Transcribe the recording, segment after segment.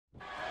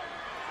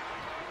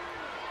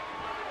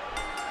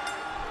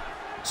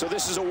So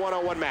this is a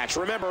one-on-one match.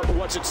 Remember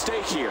what's at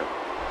stake here.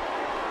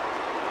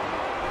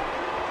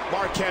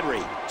 Mark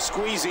Henry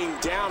squeezing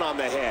down on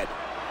the head.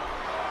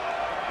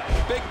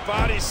 Big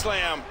body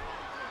slam.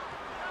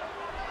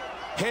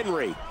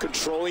 Henry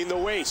controlling the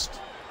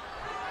waist.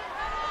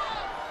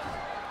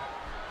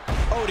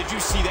 Oh, did you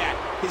see that?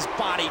 His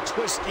body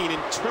twisting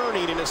and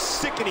turning in a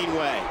sickening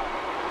way.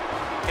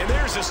 And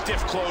there's a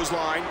stiff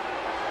clothesline.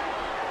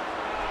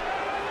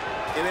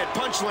 And that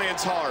punch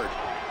lands hard.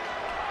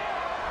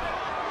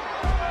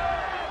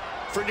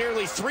 For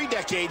nearly 3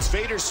 decades,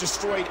 Vader's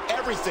destroyed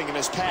everything in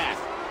his path.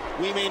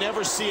 We may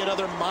never see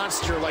another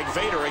monster like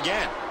Vader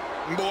again.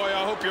 Boy,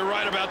 I hope you're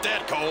right about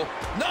that, Cole.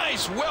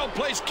 Nice,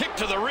 well-placed kick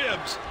to the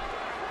ribs.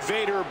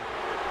 Vader.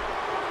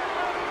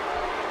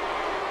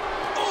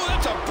 Oh,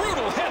 that's a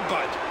brutal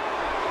headbutt.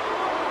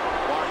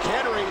 Mark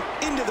Henry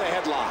into the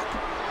headlock.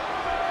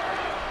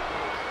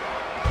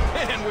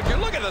 And would you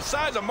look at the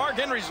size of Mark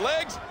Henry's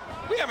legs?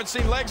 We haven't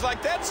seen legs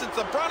like that since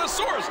the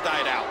Brontosaurus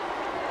died out.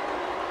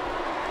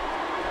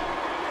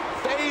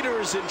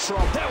 Vader's in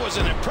trouble. That was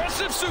an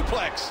impressive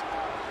suplex.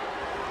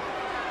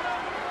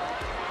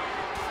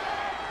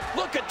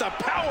 Look at the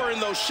power in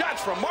those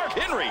shots from Mark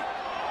Henry.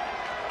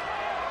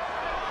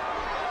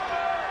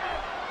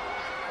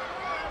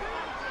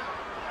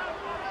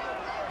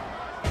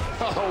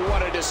 Oh,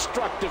 what a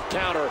destructive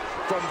counter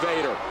from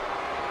Vader.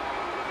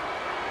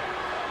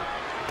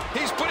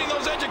 He's putting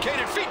those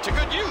educated feet to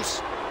good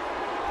use.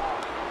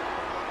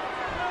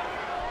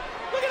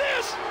 Look at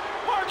this,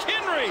 Mark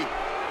Henry.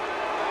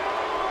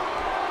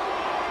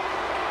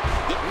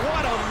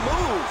 What a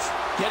move.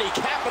 Can he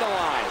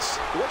capitalize?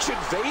 What should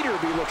Vader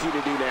be looking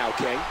to do now,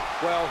 King?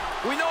 Well,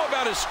 we know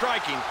about his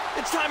striking.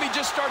 It's time he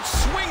just starts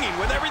swinging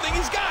with everything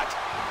he's got.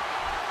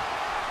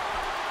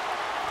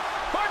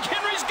 Mark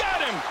Henry's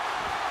got him.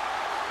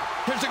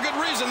 There's a good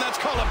reason that's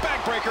called a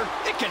backbreaker.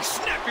 It can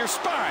snap your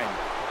spine.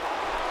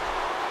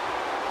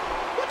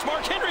 What's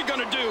Mark Henry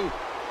gonna do?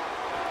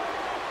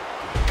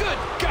 Good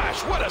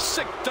gosh, what a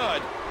sick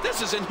thud.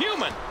 This is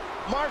inhuman.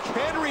 Mark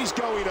Henry's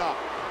going up.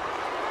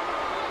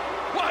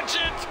 Watch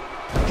it.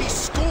 He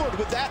scored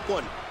with that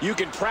one. You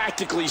can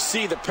practically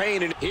see the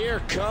pain. And here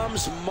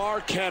comes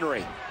Mark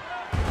Henry.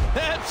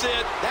 That's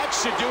it. That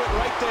should do it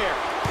right there.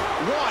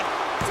 1,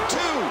 2,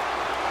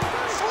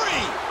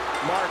 3.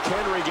 Mark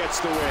Henry gets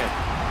the win.